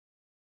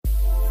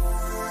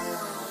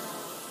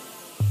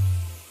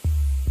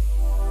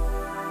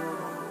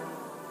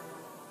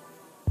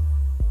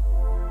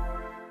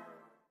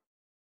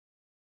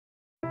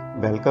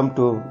Welcome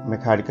to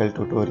Mechanical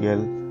Tutorial.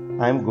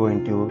 I am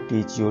going to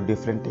teach you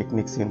different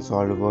techniques in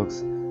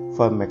SolidWorks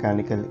for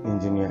mechanical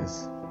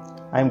engineers.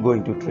 I am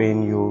going to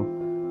train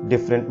you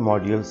different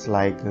modules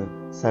like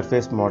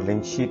surface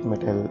modeling, sheet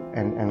metal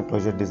and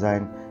enclosure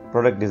design,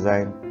 product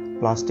design,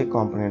 plastic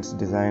components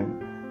design,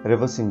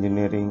 reverse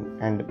engineering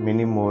and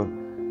many more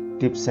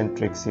tips and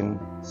tricks in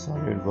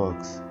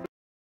SolidWorks.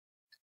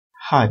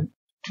 Hi,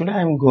 today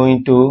I am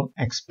going to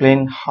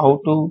explain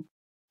how to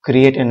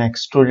create an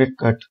extruded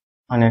cut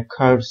on a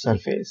curved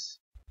surface.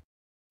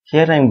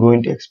 Here I am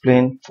going to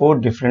explain 4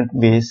 different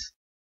ways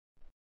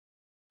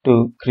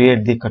to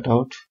create the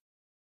cutout.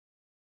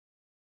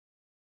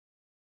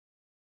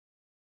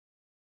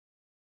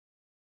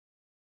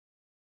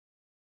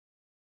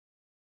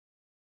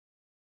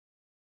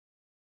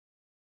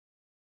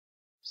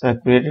 So I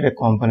created a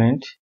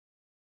component,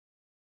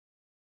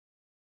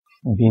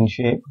 bean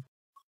shape,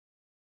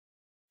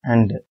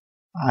 and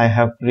I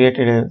have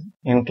created an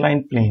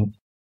inclined plane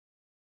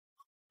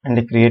and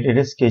I created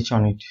a sketch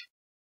on it.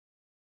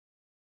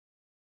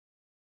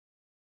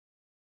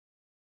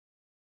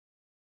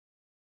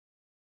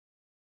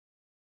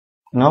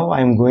 Now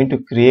I am going to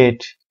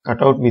create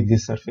cutout with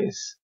this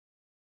surface.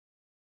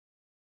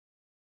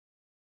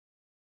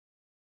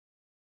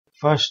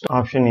 First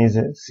option is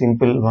a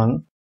simple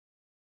one.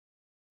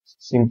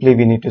 Simply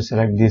we need to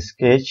select this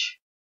sketch,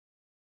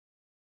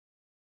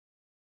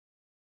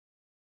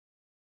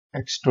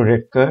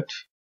 extruded cut,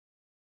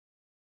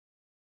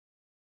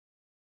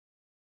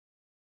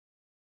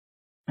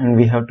 and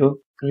we have to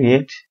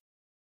create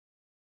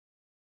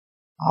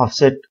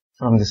offset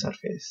from the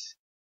surface.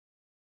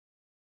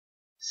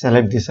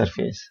 Select the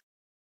surface,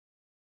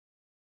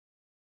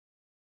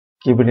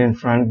 keep it in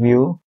front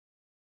view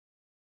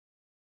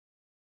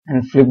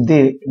and flip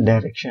the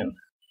direction.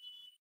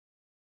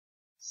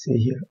 See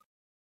here.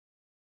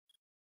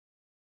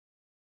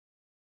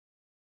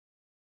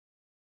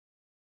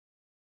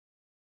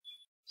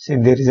 See,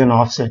 there is an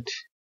offset.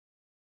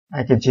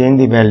 I can change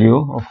the value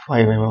of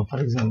 5 mm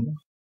for example.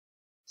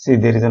 See,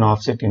 there is an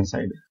offset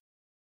inside.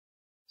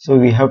 So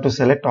we have to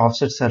select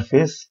offset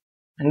surface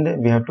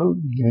and we have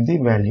to give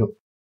the value.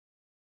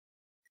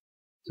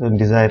 So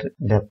desired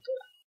depth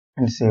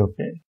and say OK.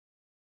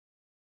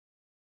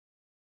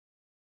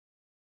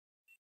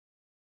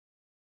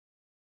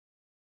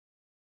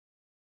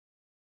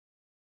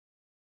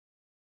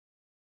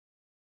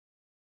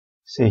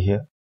 See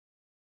here.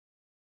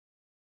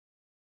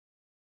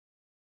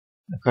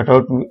 The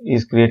cutout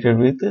is created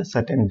with a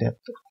certain depth.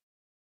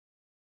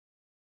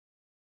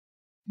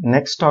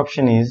 Next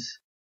option is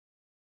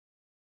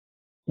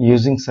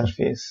using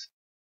surface.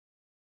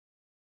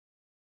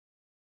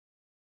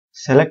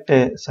 Select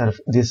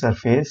the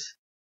surface,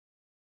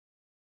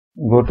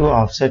 go to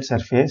offset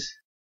surface,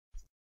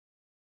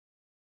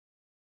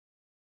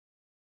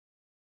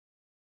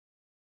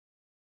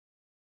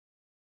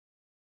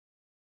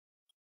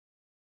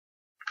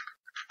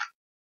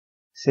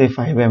 say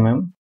 5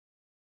 mm.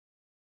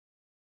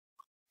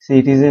 See,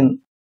 it is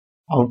in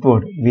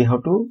outward. We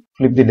have to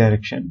flip the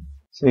direction.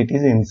 So it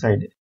is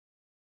inside.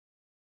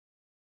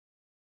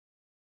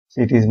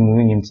 So it is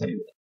moving inside.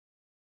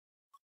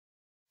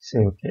 Say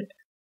OK.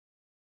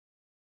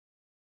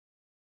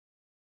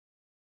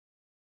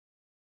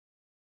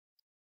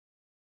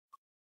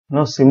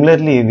 Now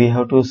similarly we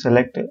have to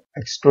select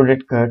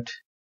extruded cut,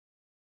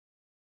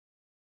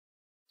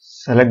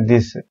 select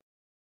this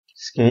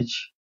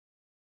sketch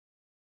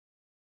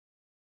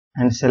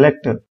and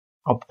select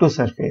up to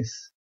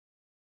surface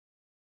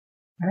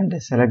and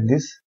select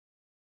this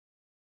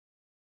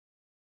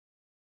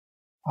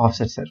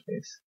offset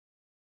surface.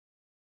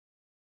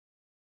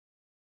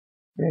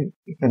 Okay.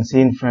 You can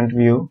see in front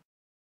view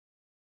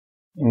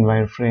in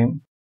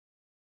wireframe.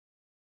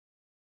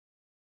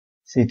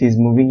 See, it is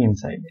moving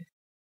inside.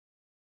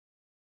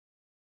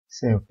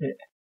 Say OK.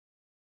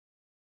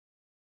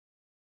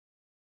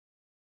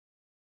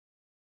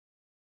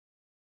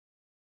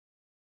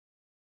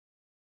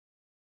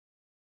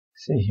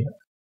 See here.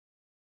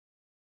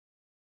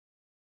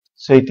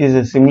 So it is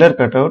a similar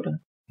cutout.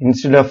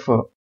 Instead of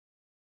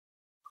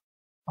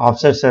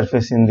offset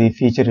surface in the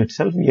feature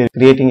itself, we are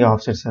creating an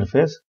offset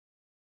surface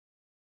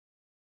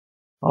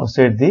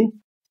outside the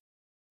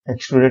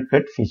extruded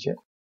cut feature.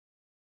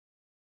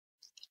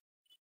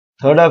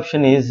 Third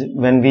option is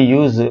when we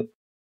use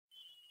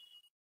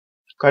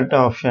cut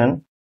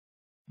option,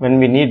 when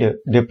we need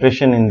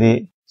depression in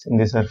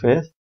the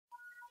surface.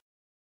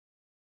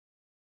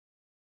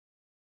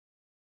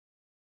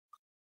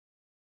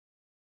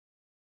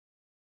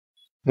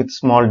 With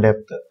small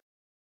depth.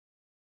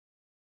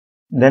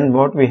 Then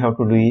what we have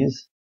to do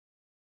is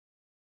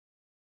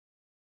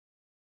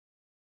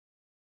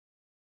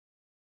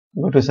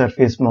go to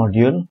surface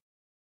module,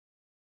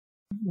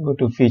 go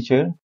to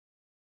feature,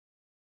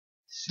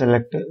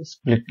 select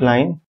split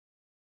line,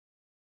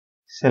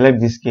 select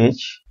the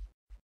sketch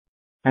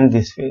and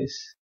this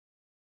face.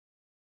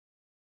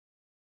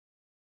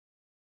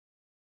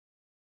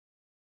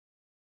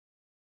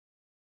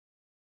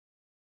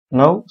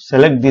 Now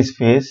select this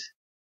face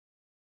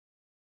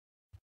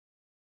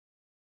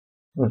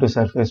Go to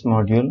surface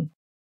module,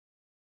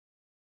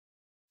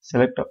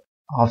 select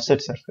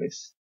offset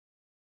surface.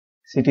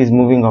 So it is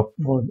moving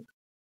upward.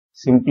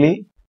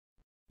 Simply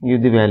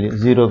give the value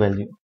 0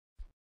 value.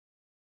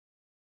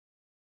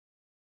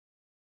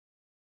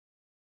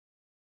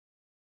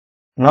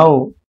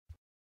 Now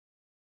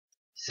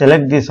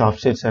select this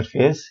offset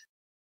surface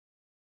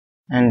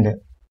and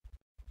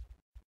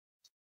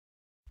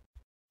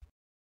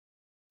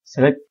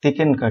select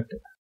thicken cut.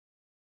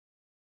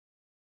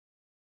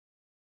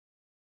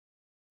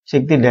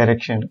 Check the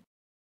direction.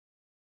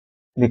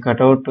 The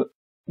cutout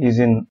is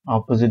in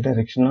opposite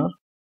direction, or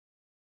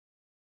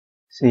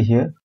see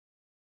here.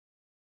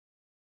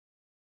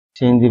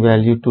 Change the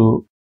value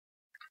to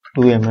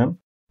 2 mm.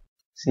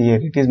 See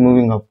here, it is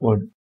moving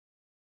upward.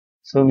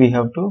 So we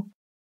have to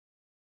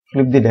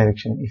flip the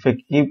direction. If I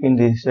keep in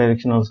this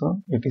direction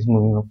also, it is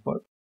moving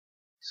upward.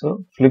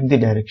 So flip the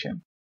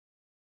direction.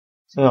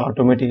 So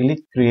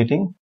automatically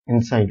creating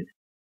inside.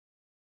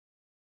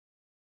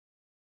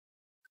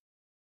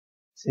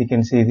 So you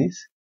can see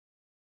this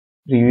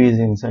preview is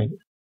inside.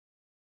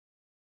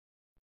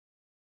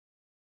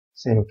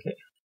 Say OK.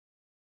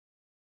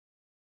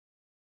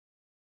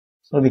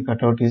 So the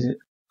cutout is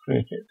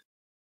created.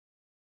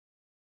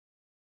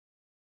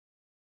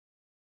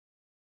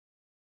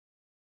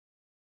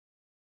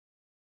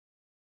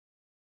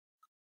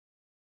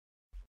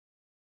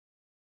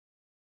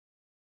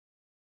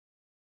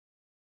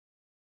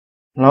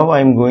 Now I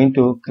am going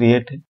to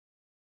create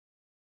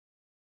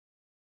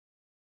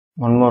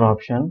one more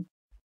option.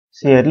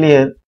 See,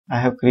 earlier I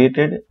have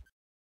created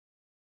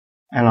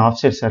an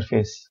offset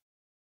surface.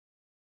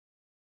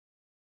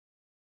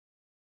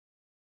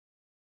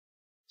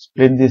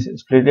 Split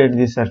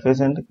this surface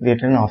and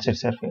create an offset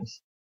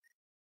surface.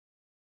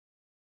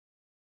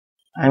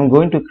 I am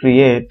going to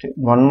create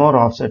one more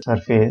offset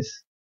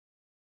surface.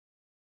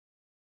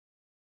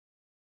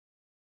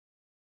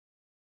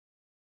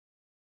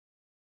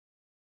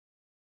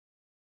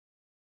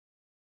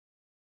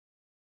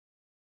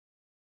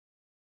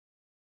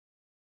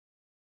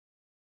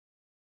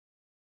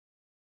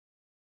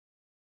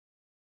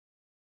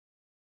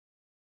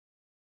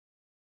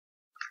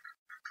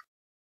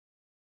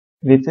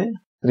 With a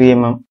 3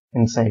 mm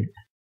inside.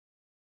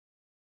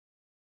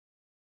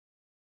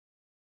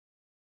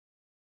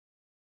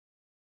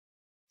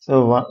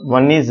 So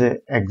one is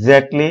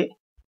exactly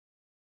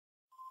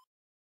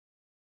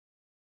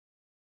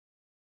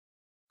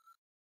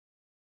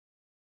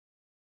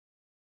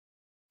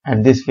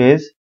at this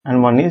phase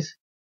and one is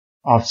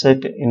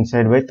offset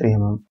inside by 3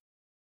 mm.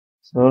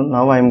 So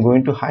now I am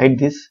going to hide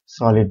this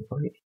solid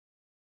body.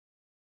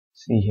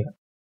 See here.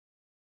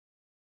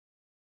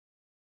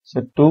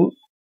 So two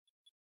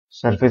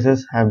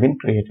surfaces have been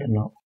created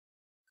now.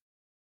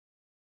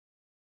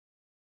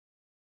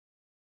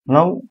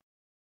 Now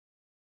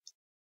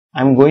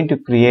I am going to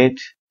create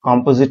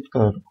composite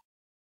curve.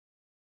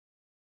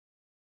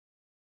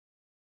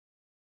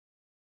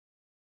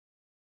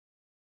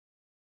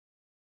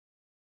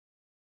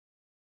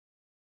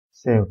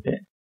 Say OK.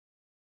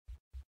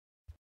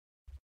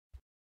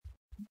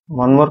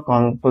 One more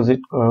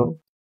composite curve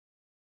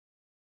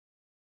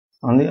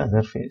on the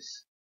other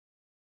face.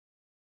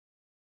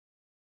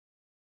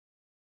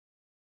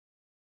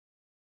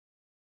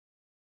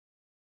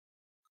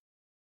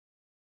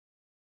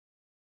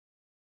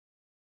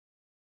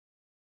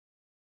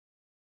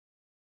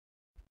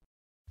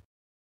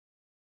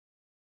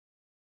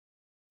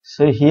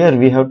 So here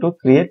we have to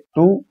create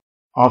two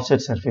offset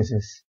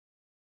surfaces.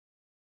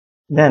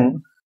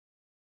 Then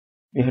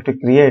we have to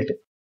create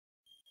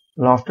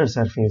lofted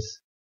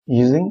surface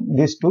using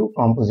these two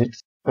composite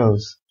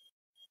curves.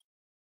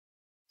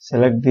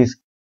 Select this.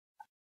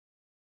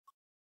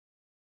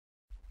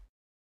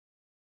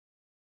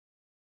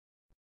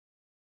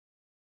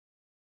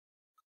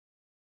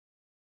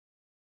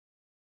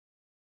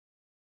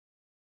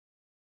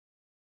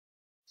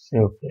 Say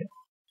OK.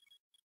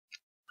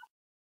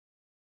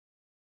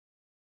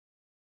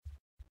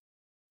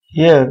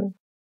 Here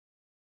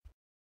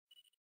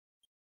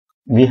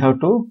we have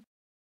to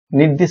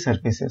knit the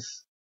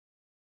surfaces,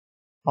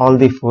 all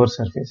the four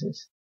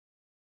surfaces.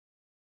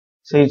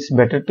 So it's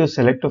better to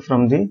select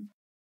from the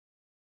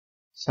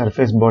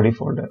surface body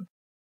folder.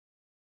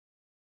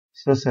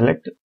 So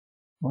select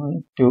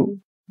 1, 2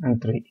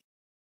 and 3.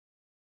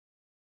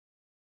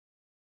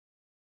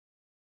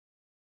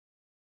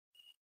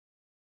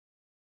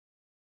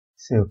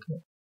 Say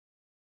OK.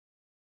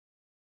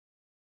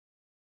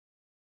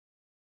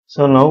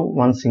 So now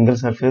one single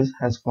surface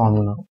has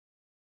formed now.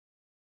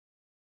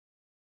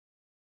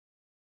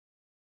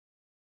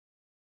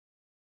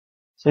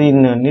 So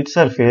in knit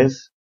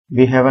surface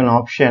we have an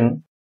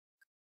option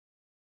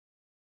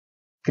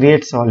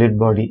create solid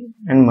body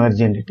and merge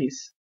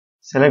entities.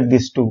 Select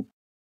these two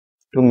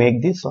to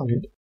make the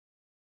solid.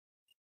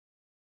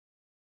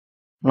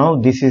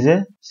 Now this is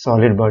a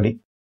solid body.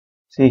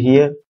 See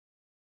here,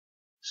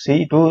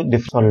 see two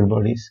different solid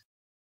bodies.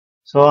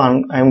 So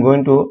I am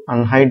going to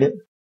unhide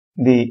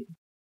the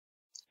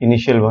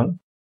initial one.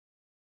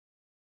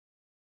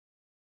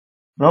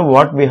 Now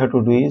what we have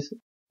to do is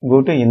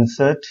go to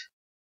Insert,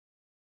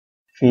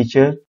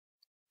 Feature,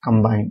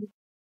 Combine.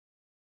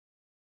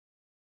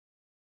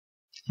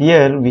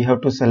 Here we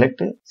have to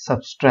select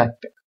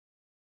Subtract.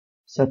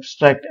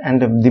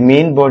 And the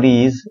main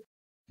body is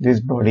this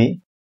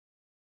body,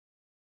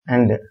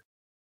 and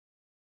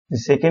the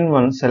second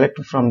one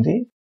select from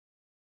the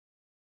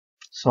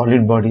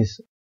solid bodies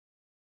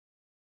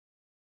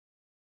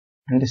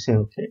and say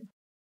OK.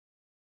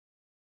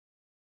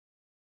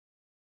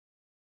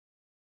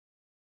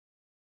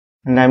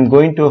 And I am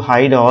going to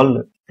hide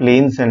all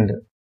planes and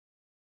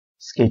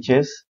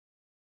sketches.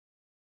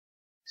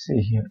 See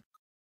here.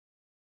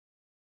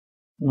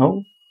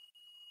 Now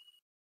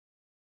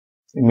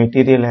the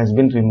material has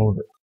been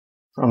removed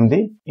from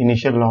the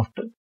initial loft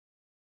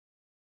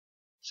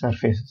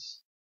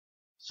surfaces.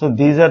 So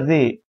these are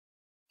the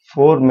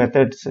 4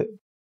 methods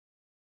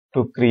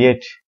to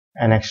create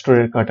an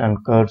extruded cut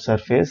on curved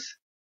surface.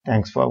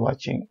 Thanks for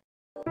watching.